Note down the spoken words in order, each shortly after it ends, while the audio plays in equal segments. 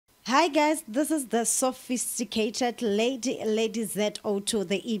Hi guys, this is the sophisticated Lady Z02,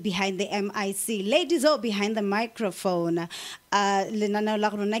 the E behind the MIC, Ladies O behind the microphone. Lenaneo la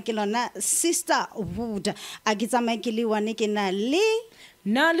rona ke lona Sistahood. A ke tsamaye ke le wane ke na le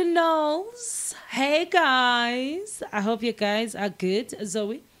Noluthando. Hey guys, I hope you guys are good.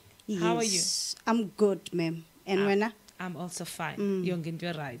 Zoe, how are you? Yes, I'm good, ma'am. And wena? I'm also fine. You're going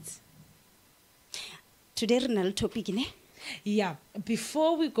to right. Today re na le topic ne? Yeah,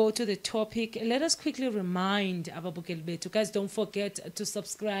 before we go to the topic, let us quickly remind ababukeli bethu. Guys, don't forget to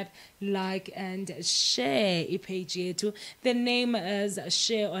subscribe, like, and share the page yethu. The name is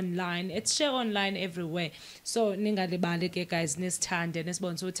Share Online. It's Share Online everywhere. So, ningalibale ke guys, nisithande,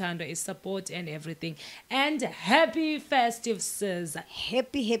 nisibonise uthando, is support and everything. And happy festive sis.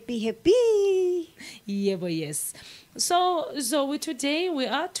 Happy. Yeah, but yes. So Zoe, today we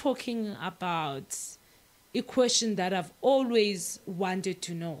are talking about a question that I've always wanted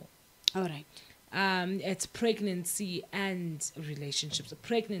to know. All right. It's pregnancy and relationships.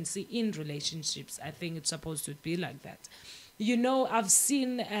 Pregnancy in relationships. I think it's supposed to be like that. You know, I've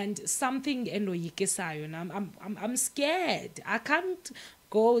seen and something enoyikesayo. I'm scared. I can't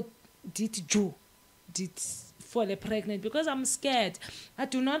go did fall pregnant because I'm scared. I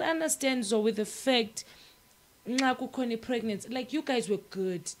do not understand so with the fact pregnancy. Like you guys were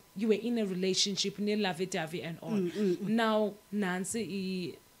good. You were in a relationship, near lovey-dovey and all. Now,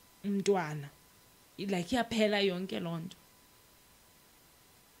 Nancy mntwana. Like yaphela yonke lonto.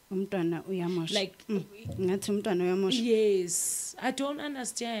 Umntwana uyamosha. Like ngathi umntwana uyamosha. Yes, I don't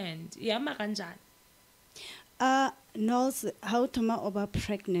understand. Yama kanjani? Knows how to ma over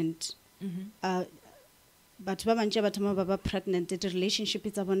pregnant. But baba nje bathoma baba pregnant, the relationship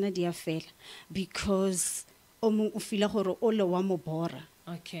is abona dia fela because o feel gore o le wa mo bora.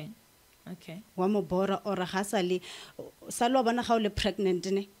 Okay. Wa mo bora or ga sale salo bona ga o le pregnant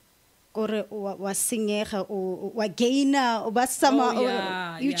ne gore wa singega o wa gainer o ba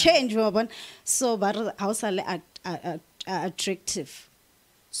sama you change wa bona so ba how sale attractive.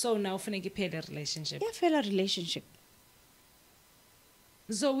 So now funeki phela relationship. Yeah, fela relationship.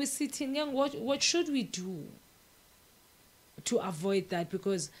 So we're sitting young. What should we do to avoid that?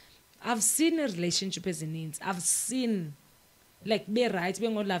 Because I've seen a relationship as an ins. I've seen like be right,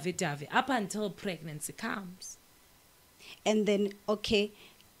 being on lovey-dovey up until pregnancy comes. And then okay,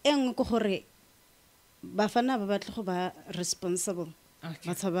 eng go gore bafana ba batla go ba responsible. Okay.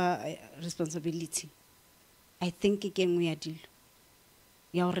 Ba tsaba responsibility. I think ke ngwe ya dilo.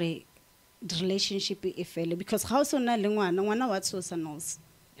 Ya gore the relationship e fele because ga o sona le ngwana wa tshosa nose.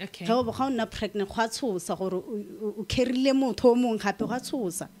 Okay. Ga o na pregnant ga tshosa gore o carryile motho o mong gape ga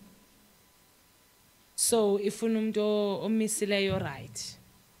tshosa. So if umuntu omisileyo right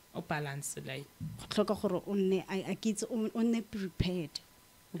o balance like go tlhoka gore o nne a kitse o nne prepared.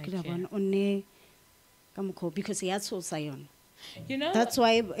 O kila bona o nne ka mokho because ya tshosa yona. You know that's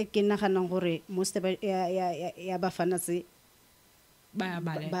why ke nagana gore most ya bafana se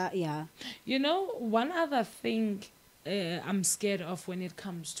yeah. You know, one other thing I'm scared of when it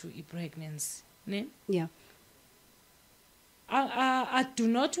comes to pregnancy. Ne? Yeah. I do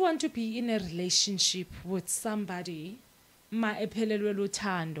not want to be in a relationship with somebody ma ephelelwe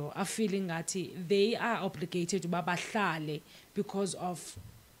luthando are feeling that they are obligated to babahlale because of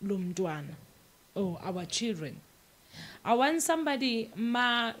lo mntwana or our children. I want somebody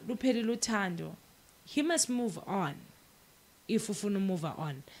ma luphelile luthando, he must move on. If ufuna move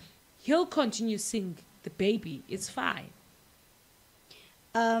on, he'll continue seeing the baby. It's fine.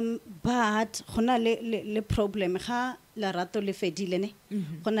 But gona le problem ga la rato le fedile ne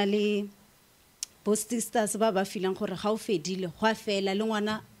gona le postisters ba feeling gore ga o fedile go a fela le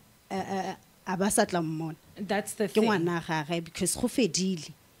ngwana a ba sa tla mmona. That's the thing. thing. Ngwana ga because go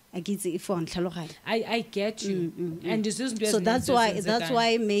fedile a gitse if on tlhaloganya. I get you. And this is so that's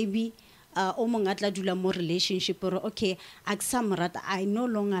why maybe o mong a tla dula mo relationship or okay aksamrata I no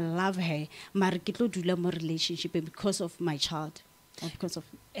longer love her maar ke tlo dula mo relationship because of my child or because of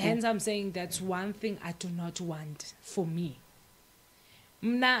hence I'm saying that's one thing I do not want for me.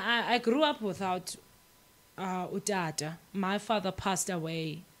 I grew up without utata. My father passed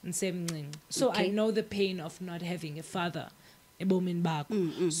away in Semncing, so okay. I know the pain of not having a father ebomini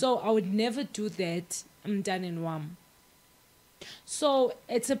bakho. So I would never do that mntaneni wam. So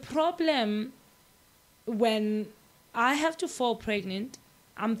it's a problem when I have to fall pregnant.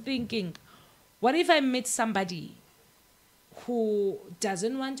 I'm thinking, what if I meet somebody who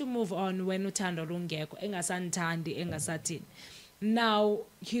doesn't want to move on when uthando lungekho engasandithandi engasathini? Now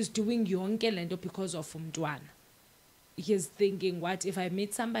he's doing yonke lento because of umntwana. He's thinking, what if I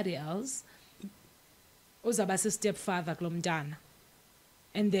meet somebody else uzaba stepfather kulo mntana?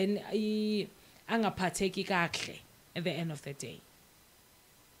 and then angaphatheki kahle at the end of the day.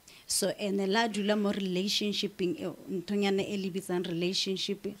 So ene la dula mo relationshiping ntonyana e lebitsang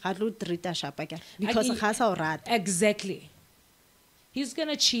relationship ga tlo treata shapa ka because ga sa o rata. Exactly. He's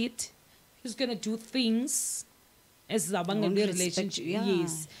gonna cheat. He's gonna do things as a relationship. Yeah.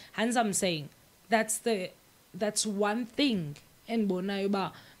 Yes. Hence I'm saying that's one thing. And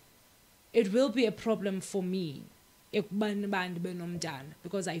bona it will be a problem for me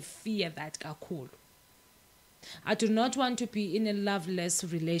because I fear that kakhulu. I do not want to be in a loveless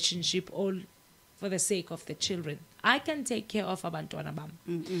relationship all for the sake of the children. I can take care of abantwana bam.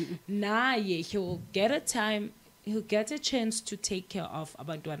 Naye he'll get a chance to take care of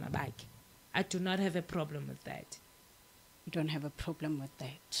abantwana bakhe. I do not have a problem with that. You don't have a problem with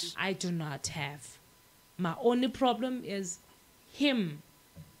that? I do not have. My only problem is him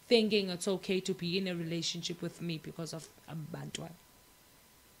thinking it's okay to be in a relationship with me because of abantwana.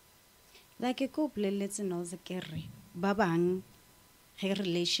 Like a couple, let's know the kerry. Babang, her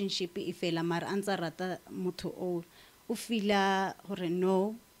relationship if ela mar anzarata motho o fila hore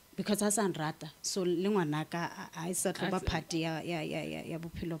no because asan rata so le ngwanaka a isa tlo ba party ya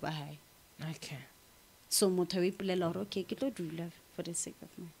bophelo ba hae. Okay. So motho o ipulela hore okay ke tlo dula for the sake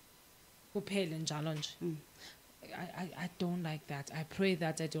of me. Kuphele njalo nje. I don't like that. I pray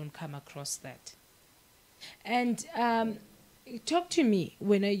that I don't come across that. And talk to me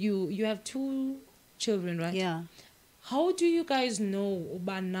when you have 2 children, right? Yeah. How do you guys know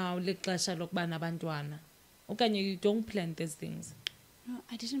uba now lexesha lokuba nabantwana? Okanye you don't plan these things? No,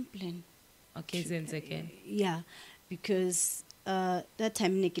 I didn't plan. Okay, again. Yeah, because that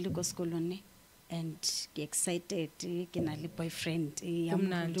time ne ke le ko sekolong and ke excited ke na le boyfriend ya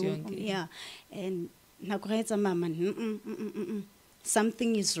yeah, and nako ga etsa mama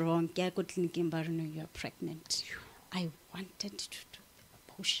something is wrong ke ya ko clinicing ba re no you are pregnant. I wanted to do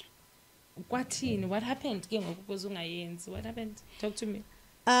abortion. Kwathini? What happened? What happened? Talk to me.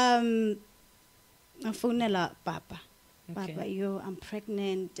 Afonela papa. Okay. Papa, I'm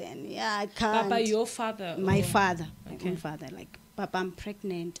pregnant and yeah, I can't. Papa, your father? My father. Okay. My own father. Like, Papa, I'm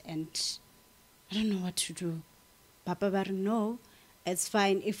pregnant and I don't know what to do. Papa, but no, it's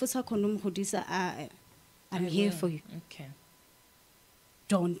fine. If it's a condom, I'm here for you. Okay.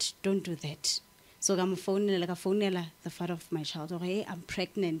 Don't do that. So I'm phoning the father of my child. Okay, I'm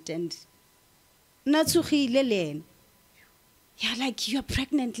pregnant and yeah, like you're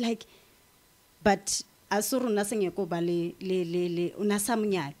pregnant, like, but asuru nasenge ko ba le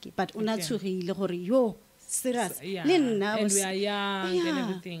unasamnyaki, but unatsurile gore yo serious. Yeah. And we are young and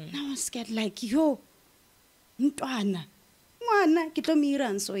everything. I was scared, like yo, mntwana, mwana ke tlo mira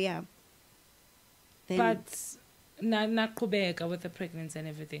and so yeah. Then, but naqhubeka with the pregnancy and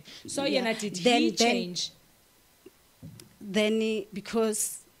everything. So yeah. Did he change? Then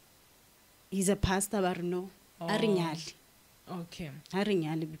because he's a pastor, but no, a re nyale. Okay. A re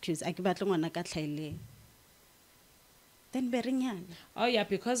nyale because a ke batla ngwana ka tlhaile. Then be re nyale. Oh yeah,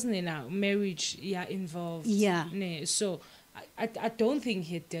 because nina marriage involved. Yeah. Ne, so I don't think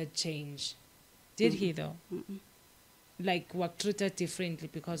he did change. Did he though? Like was treated differently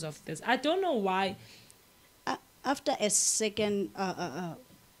because of this. I don't know why. After a second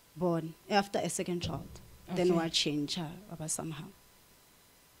born, after a second child, then what change somehow.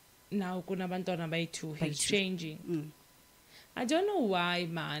 Now kuna bantwana bayi-2, he's changing. I don't know why,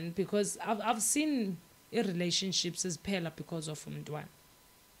 man, because I've seen relationships as phela because of umntwana.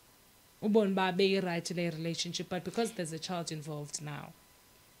 Ubon ba be right to their relationship, but because there's a child involved now.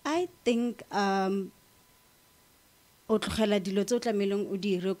 I think o tlogela dilo tse o tlameleng o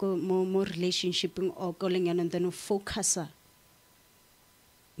di dire ko mo relationshiping o ko leng yana then o focusa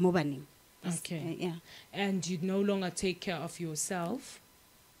mo baneng. Okay. Yeah. And you no longer take care of yourself.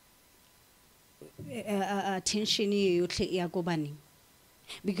 Attention yotlhe ya go baneng.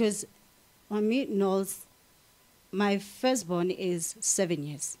 Because me knows my firstborn is 7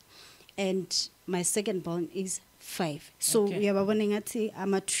 years and my secondborn is 5. So Okay. ya ba boneng ati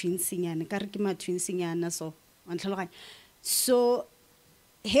ama twinsinyana ka re ke ma twinsinyana so so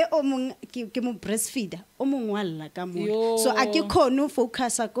he o mong ke mo breastfeeder o mong wa lla ka mo so a ke khono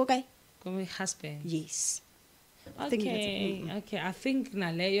focus ko kae Go with husband. yes. Okay, okay. I think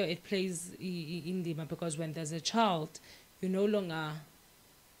naleyo it plays indima because when there's a child, you no longer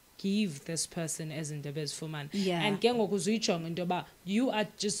give this person as in the best for man. Yeah. And you are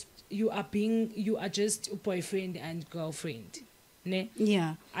just a boyfriend and girlfriend. Ne?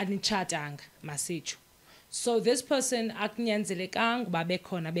 Yeah. Anichatang message. So this person akunyanzelekanga babe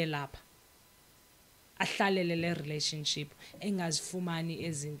khona belapha. ahlalele le relationship engazifumani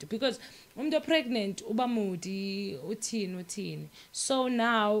ezinto, because umuntu pregnant uba moody uthini. So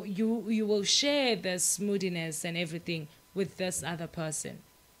now you will share this moodiness and everything with this other person.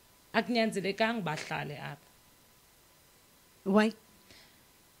 Akunyanzelekanga bahlale apha. Why?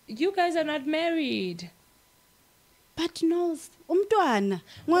 You guys are not married. But no, umntwana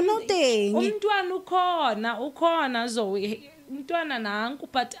ngwana uteng. Umntwana ukhona Zoe. Umntwana nangu,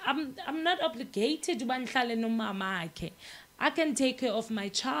 but I'm not obligated uba ndihlale nomama akhe. I can take care of my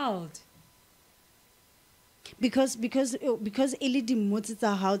child. Because ele dimotse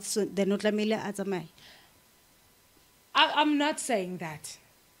tsa hao, so they're not tlamehile a tsamaye. I'm not saying that.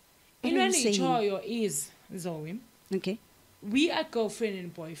 What are you saying? Choyo is Zoe. Okay. We are girlfriend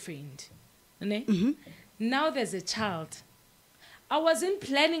and boyfriend. Ne? Now there's a child. I wasn't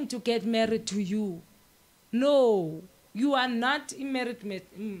planning to get married to you. No, you are not married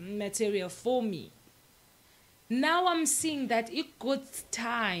material for me. Now I'm seeing that it got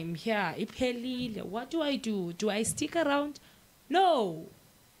time here. Iphelile. What do I do? Do I stick around? No.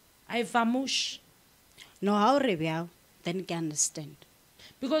 I vamush. No, how rebel? Then you can understand.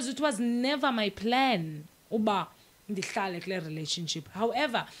 Because it was never my plan. Uba ndihlale kule relationship.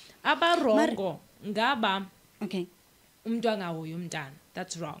 However, abarongo ngaba okay. Umuntu angahoyi umntana.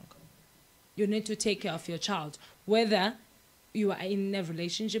 That's wrong. You need to take care of your child, whether you are in a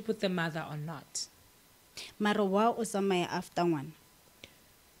relationship with the mother or not. Mara wa usamaya after one.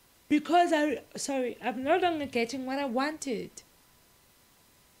 Because I'm no longer getting what I wanted.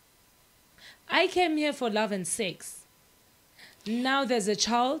 I came here for love and sex. Now there's a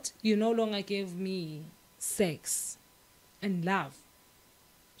child, you no longer give me sex and love.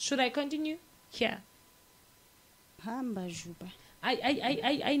 Should I continue? Here. Hamba juba.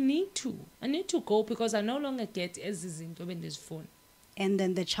 I need to. I need to go because I no longer get ezizinto in this phone. And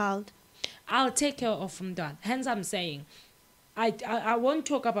then the child? I'll take care of him done. Hence I'm saying, I won't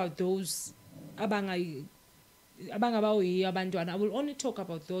talk about those abangabawi abantwana. I will only talk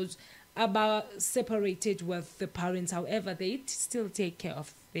about those about separated with the parents. However, they still take care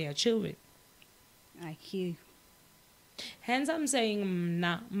of their children. I hear you. Hence I'm saying,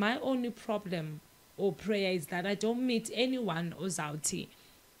 my only problem or prayer is that I don't meet anyone ozawuthi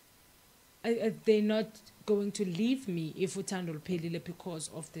they're not going to leave me if uthando luphelile because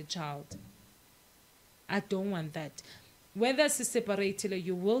of the child. I don't want that. Whether separated,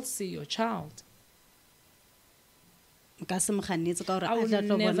 you will see your child. I will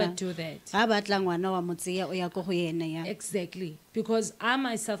never do that. Exactly. Because I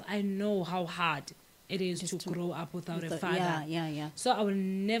myself, I know how hard it is to grow up without a father. Yeah. So I will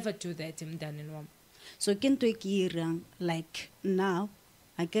never do that. Mntaneni. So kinto ekirang like now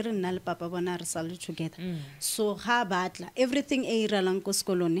I get nna le papa bona re sale together. So ha batla everything e iralang ko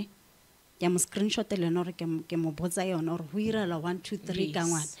sekolone ya mo screenshot le no re ke mo botsa yona or ho irala 1 2 3 ka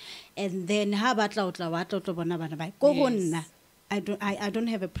ngwana. And then ha batla o tla wa tlo bona bana ba go go nna. I don't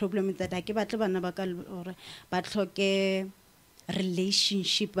have a problem with that. I ke batla bana ba ka or ba tlhoke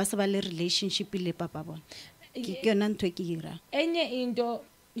relationship ba se ba le relationship le papa bona. Ke yona ntwe ke ira. Enye into,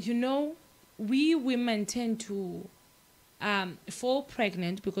 you know, we women tend to fall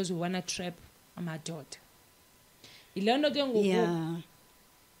pregnant because we want to trap my daughter. Yeah.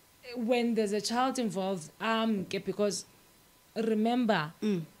 When there's a child involved, because remember,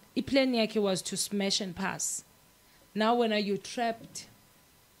 the plan yake was to smash and pass. Now when are you trapped?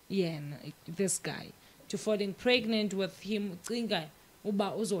 Yeah, this guy to falling pregnant with him, cinga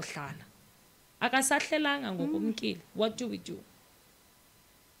uba uzohlala. Akasahlelanga ngokumkile. What do we do?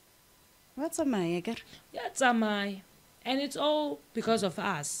 What's a my girl? Yeah, it's amai. And it's all because of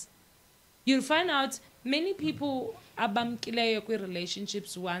us. You'll find out many people abamkileyo kwi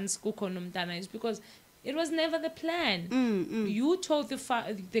relationships once kukhona umntana is because it was never the plan. You told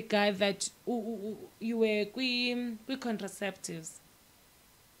the guy that you were kwi contraceptives.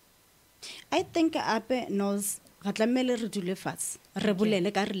 I think ape knows gatlamele re dule fase re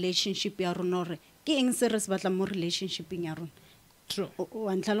bolele ka relationship ya rona re ke eng se re se batla mo relationshiping ya rona. True.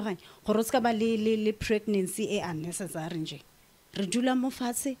 Wa ntlhaloganya gore se ka ba le pregnancy e unnecessary nje re dula mo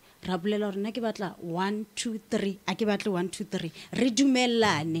fase ra bolela rena ke batla 1 2 3 a ke batle 1 2 3 re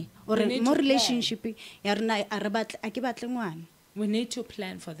dumelane or mo relationship ya rena a re batle a ke batle ngwana. We need to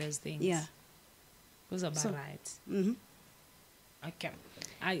plan for those things. Yeah. Those are right. Okay.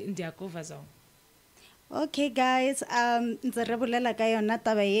 Ndiyakuva zo. Okay guys, ntse re bolela ka yona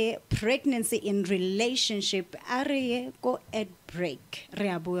taba ye pregnancy in relationship a re ye go ad break re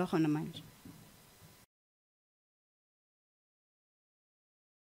a bua gona manje.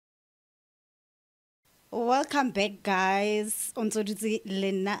 Welcome back, guys. On tsoditse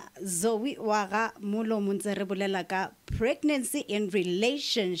lena Zoe waga mulo montse re bolela ka pregnancy in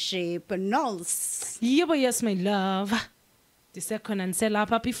relationship. Nols. Yes, my love. The second and sell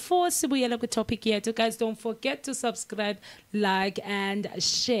up before sibuyela ku topic yethu, guys, don't forget to subscribe, like and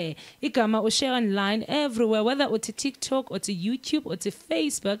share. Igama share online everywhere, whether to TikTok or to YouTube or to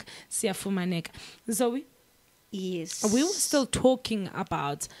Facebook. Siyafumaneka. Zoe, Yes. we were still talking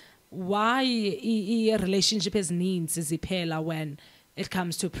about why a relationship has needs ziphela when it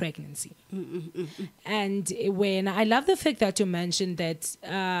comes to pregnancy. And when I love the fact that you mentioned that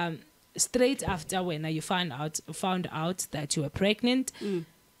straight after when you found out that you were pregnant,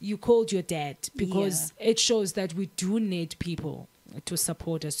 you called your dad because it shows that we do need people to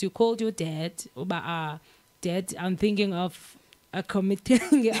support us. You called your dad, dad, I'm thinking of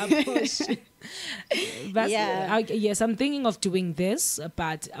committing abortion. Yes, I'm thinking of doing this,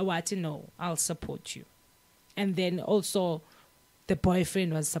 but I want to know, I'll support you. And then also the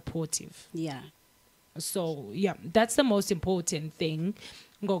boyfriend was supportive. Yeah. So yeah, that's the most important thing.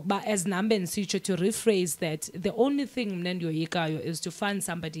 But as Namben Sicho, to rephrase that, the only thing is to find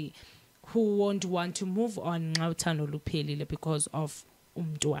somebody who won't want to move on because of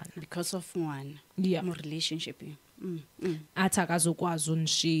umntwana. Because of one. Yeah. More relationship. Atakazukwazi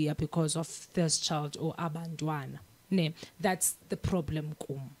unishiya because of this child or abantwana. Ne, that's the problem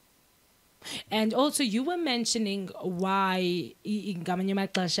kum. And also you were mentioning why ngamanye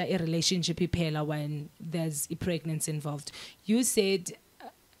amaxesha a relationship iphela when there's a pregnancy involved. You said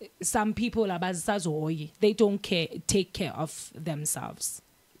some people abazisazoyi, they don't take care of themselves.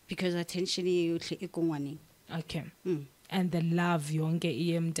 Because attention ikungwani. Okay. And the love yonke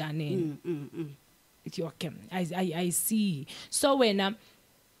iyemntaneni. Okay, I see. So when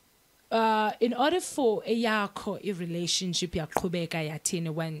in order for a relationship yaqhubeka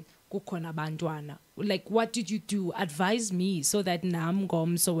yathini when kukhona abantwana, like what did you do? Advise me so that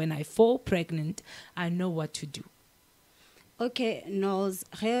so when I fall pregnant, I know what to do. Okay, Nose,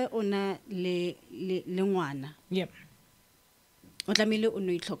 ge ona le ngwana. Yeah. O tlamehile o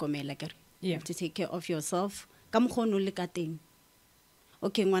no itlhokomela kere. Yeah. To take care of yourself. Ka mokgono le ka teng.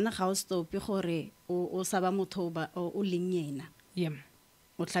 Okay, ngwana ga o stop gore o sa ba motho ba o leng yena. Yeah.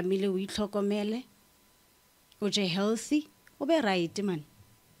 O tlamehile o itlhokomele. O je healthy, o be right man.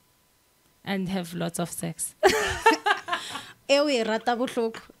 And have lots of sex. Ewe e rata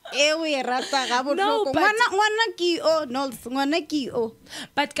bohloko. Ewe e rata ga No, bohloko. but- Ngwana ki o, Nols, ngwana ki o.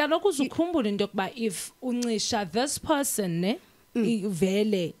 But kaloku uzukhumbule into yokuba if uncisha this person ne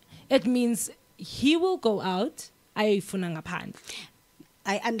vele, it means he will go out ayifuna ngaphandle.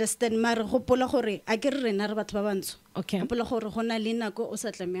 I understand mara gopola gore a ke re rena re batho ba bantsho. Okay. Gopola gore gona le nako o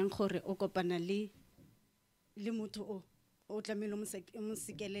sa tlameng gore o kopana le motho o tlamelo mo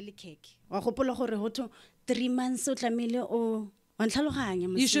sekele le keke. Wa gopola gore ho tho 3 months o tlamele o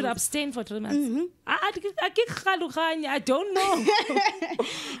ntlhaloganya. You should abstain for 3 months. I don't know.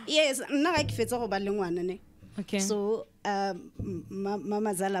 Yes, nna ga ke fetsa go ba le ngwana ne. Okay. So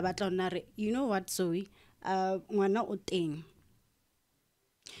mama zala batla ona re, you know what, Zoe, ngwana o teng.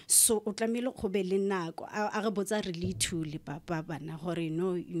 So o tlamehile go be le nako a re botsa really truly papa bana gore you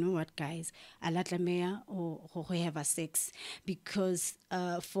know what guys, a la tlameya go have a sex because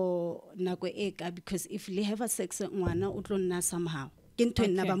for nako e ka, because if le have a sex ngwana o tlo nna somehow ke ntwe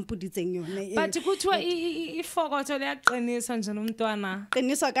nna ba mpuditseng yone. But kuthiwa ifokoto liyaqinisa nje nomntwana.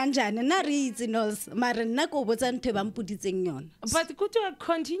 Qiniswa kanjani na re itse Nols mara nna ko botsa ntwe ba mpuditseng yone. But kuthiwa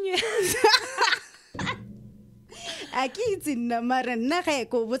continue. A ke itse nna mara nna ga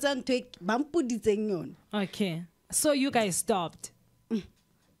ko botsa ntwe ba mpuditseng yone. Okay. So you guys stopped.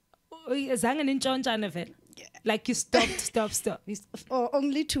 Zange nintshontsane vele. Like you stopped. Oh,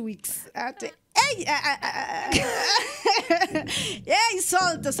 only 2 weeks. Hey, yeah,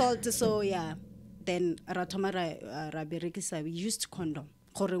 salt. So yeah, then rathoma ra berekisa, we used condom.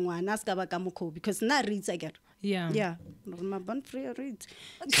 Gore ngwana ska ba ka mokho because na reads again. Yeah. Yeah, my bond free reads.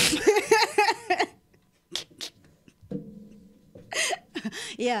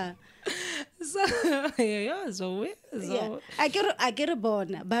 Yeah. So Yeah. I get a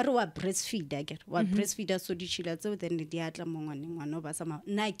bona ba re wa breastfeed again. Wa breastfeed so di chila tso then di atla mo ngwana ba sama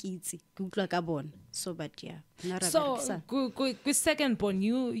na ke itse ke utlwa ka bona. So but yeah. So with second born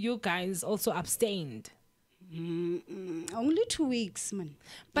you guys also abstained. Only 2 weeks man.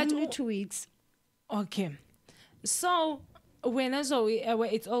 But only 2 weeks. Okay. So when it's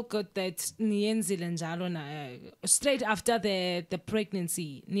all good that niyenzile njalo na straight after the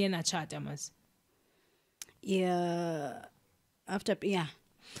pregnancy niye na chata mas. Yeah. After yeah.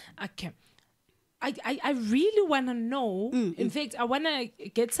 Okay. I really want to know. In fact, I want to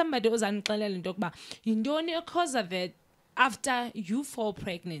get somebody who's anixelela into yokuba yintoni ekhoza that after you fall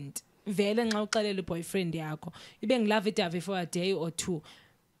pregnant, vele nxa uxelela boyfriend yakho, ibe ngilove it for a day or two,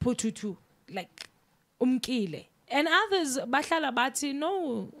 put like umkile. And others bahlala bathi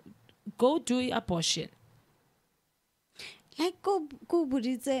no, go do abortion. Like go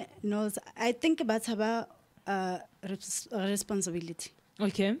buditse knows. I think about responsibility.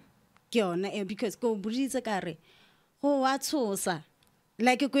 Okay. Because go buditse kare go wa tshosa.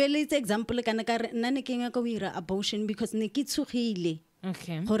 Like go eletse example kana kare nna ne ke nga go ira abortion because ne ke tshogile.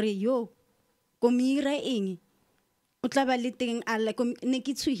 Okay. Gore yo go mira eng o tla ba le teng a like ne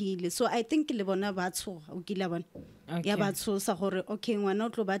ke tshogile. So I think le bona ba tshoga o kila bona. Ya ba tshosa gore okay ngwana o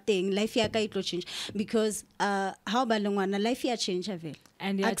tlo ba teng life ya ka e tlo change because how ba le ngwana life ya change avel.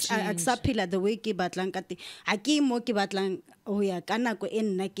 And ya change. Aksapila the way ke batlang ka teng. A ke mo ke batlang o ya ka nako e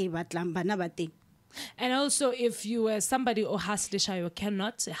nna ke batlang bana ba teng. And also, if you are somebody or hustler, you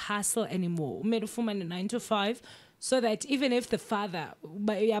cannot hustle anymore. Made a 9 to 5, so that even if the father,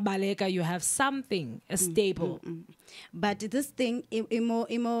 you have something stable. But this thing, imo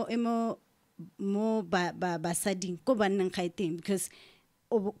basading ko banang kaiting because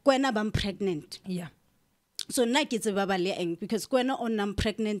kwena bam pregnant. Yeah. So na ke tseba ba le eng because kwena on am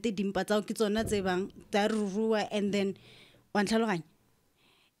pregnant dimpa tsa ke tsona tse bang da rurua and then wa ntlhaloganya.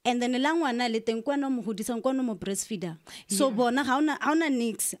 And then langwana le teng kwano mo godisang kwano mo breastfeeder. So bona ha ona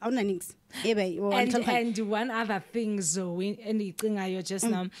nix. Ebe and one other thing so and icingayo just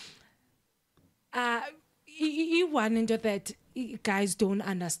now. One into that guys don't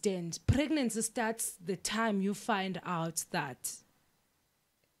understand. Pregnancy starts the time you find out that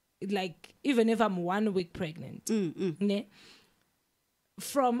like even if I'm 1 week pregnant. Ne?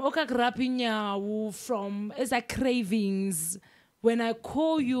 From okagrapinyawu, from as a cravings. When I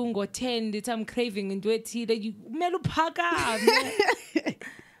call you ngo 10, that I'm craving into it, you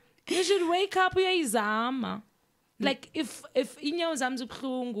you should wake up uyayizama. Like if inyawo zami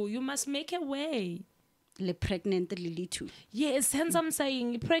zibuhlungu, you must make a way. Le pregnant lily too. Yes, hence I'm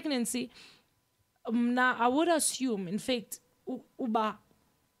saying pregnancy. Now I would assume, in fact, uba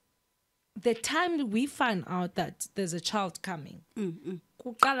the time we find out that there's a child coming,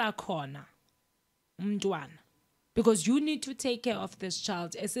 kuqala khona umntwana. Because you need to take care of this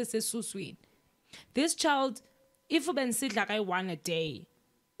child. This child, if you been sit like I 1 a day,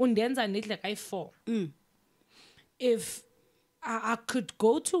 undenza need like I 4. If I could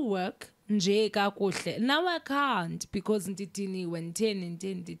go to work, now I can't because nditini when 10 and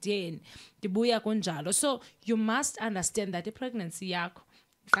 10 to 10 dibuya konjalo. So you must understand that the pregnancy yakho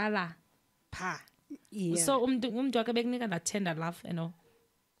qala pa. So umntu wakhe bekunika na tender love, you know.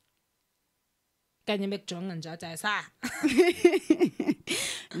 No.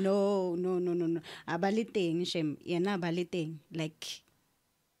 Abaliteng shem. Yena abaliteng like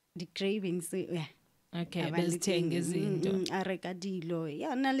the cravings. Yeah. Okay. Abaliteng is into. Areka dilo.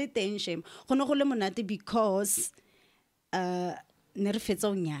 Yeah, na liteng shem. Kono kole monate because nere fetsa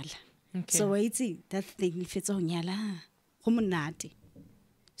o nyala. Okay. So wait, that thing fetsa o nyala. Go monate.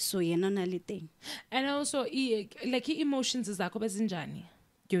 So yena na liteng. And also like emotions zakho bezinjani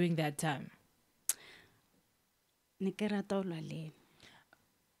during that time. Uyabana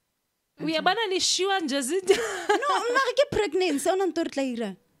ni shiwa nje zinto. No, mara ke pregnant, so non tla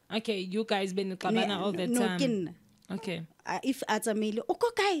ira. Okay, you guys been qabana all the time. No, okay. If atsamile o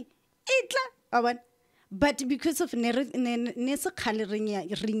ko kae? Itla, aban. But because of ne se khale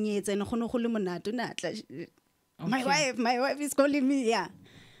ringetse ne gono go le monato na tla. My wife is calling me, yeah.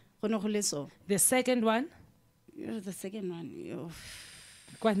 Gono go le so. The second one? The second one.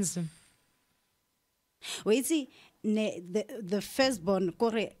 Kwansum. Wait, see, the firstborn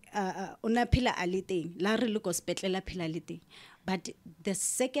kore una phila alite la re le ko spetlela phila alite, but the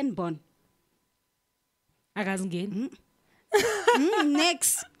secondborn akazingeni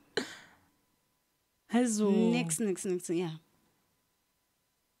next hazo next yeah.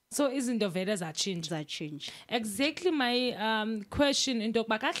 So izinto vele change exactly my question into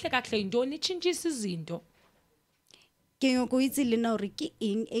kuba kahle intoni ichanges izinto ke go itse le na re ke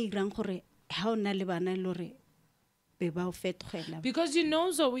eng e irang gore ha ona le bana lore because you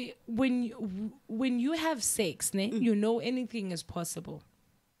know so when you have sex you know anything is possible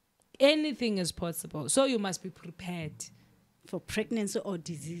so you must be prepared for pregnancy or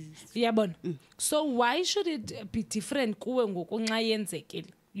disease. Yabona. So why should it be different kuwe ngoku nxa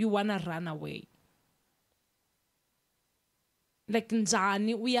yenzekile you wanna run away like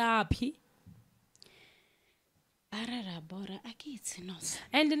njani uyaphi bora akithi nos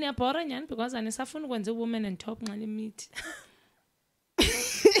and niyabhora nyani because anisafuna ukwenza woman and top nxa limit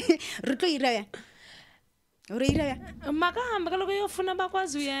re tlo ira ore ira ya makahamba kaloku eyofuna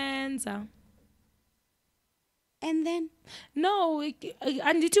bakwazi uyenza. and then No,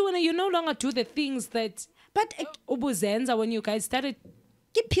 andithi when you no longer do the things that but ubuzenza when you guys started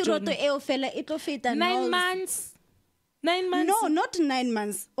ke period e o fela e tlo feta 9 months. 9 months. no not 9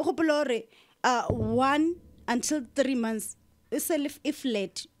 months o gopola ore 1 until 3 months if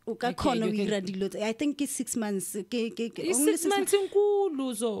late o ka khona o ira dilo I think ke 6 months It's 6 months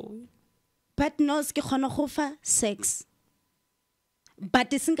inkulu so. but no ke khona go fa sex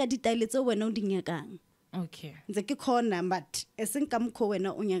but isinka ditaile tse wena o di nyakang. Okay. Nze ke khona but eseng ka mkho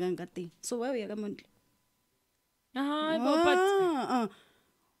wena o nyakang ka teng so why o ya ka montle But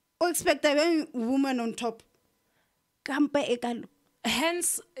o expect a woman on top kampa ekalo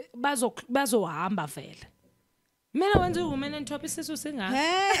hence bazohamba vele. Mina wenza woman on top isisu singa.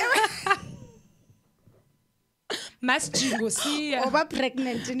 Masijingosia. oba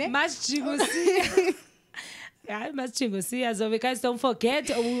pregnant ne Masijingosia. Yeah, Masijingosia. So guys, don't forget,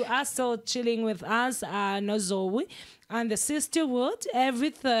 we are still chilling with us, Nozowi, and the Sistahood every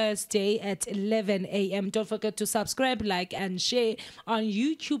Thursday at 11 a.m. Don't forget to subscribe, like, and share on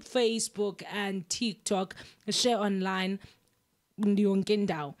YouTube, Facebook, and TikTok. Share online.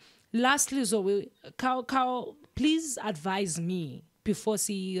 Lastly, Zoe, please advise me before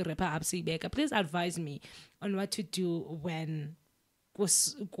see Repa Absi Beka. Please advise me on what to do when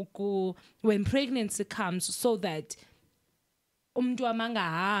pregnancy comes, so that umntu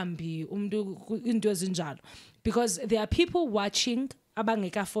amangahambi umntu into ezinjalo, because there are people watching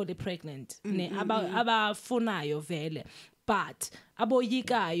abangeka fully pregnant ne abafunayo vele, but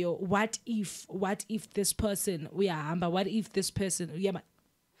aboyikayo, what if this person uyahamba, what if this person uyama.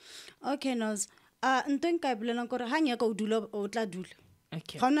 okay nos nto nka bolela gore ha nya ka o dula o tla dula.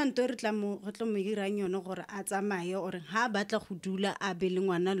 Okay. Ga ona nto re tla mo mo irang yone gore a tsamaye or ha batla go dula a be le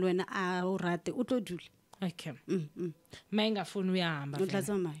ngwana le wena a o rate o tlo dula. Okay. Maingafuni uyahamba O tla vele.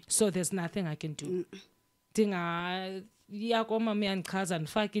 tsamaya. So there's nothing I can do. Dinga yakoma miyangichaza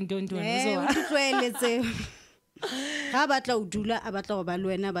ndifake into ntoni so utlweletse ha batla o dula a batla go ba le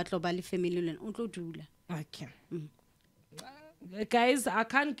wena a batla go ba le family le wena o tlo dula. okay. Guys, I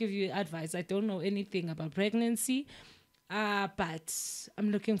can't give you advice. I don't know anything about pregnancy, but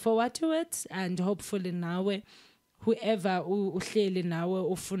I'm looking forward to it, and hopefully nawe whoever uhleli nawe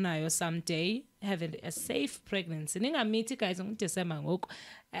ufunayo someday have a safe pregnancy. Ningamiti guys ngoDecember ngoku.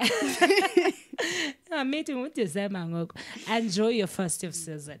 Ningamiti ngoDecember ngoku. Enjoy your festive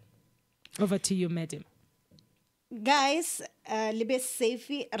season. Over to you, madam. Guys, libe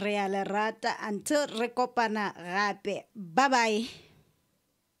safe real rata until re kopana gape. Bye bye.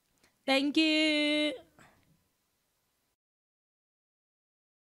 Thank you.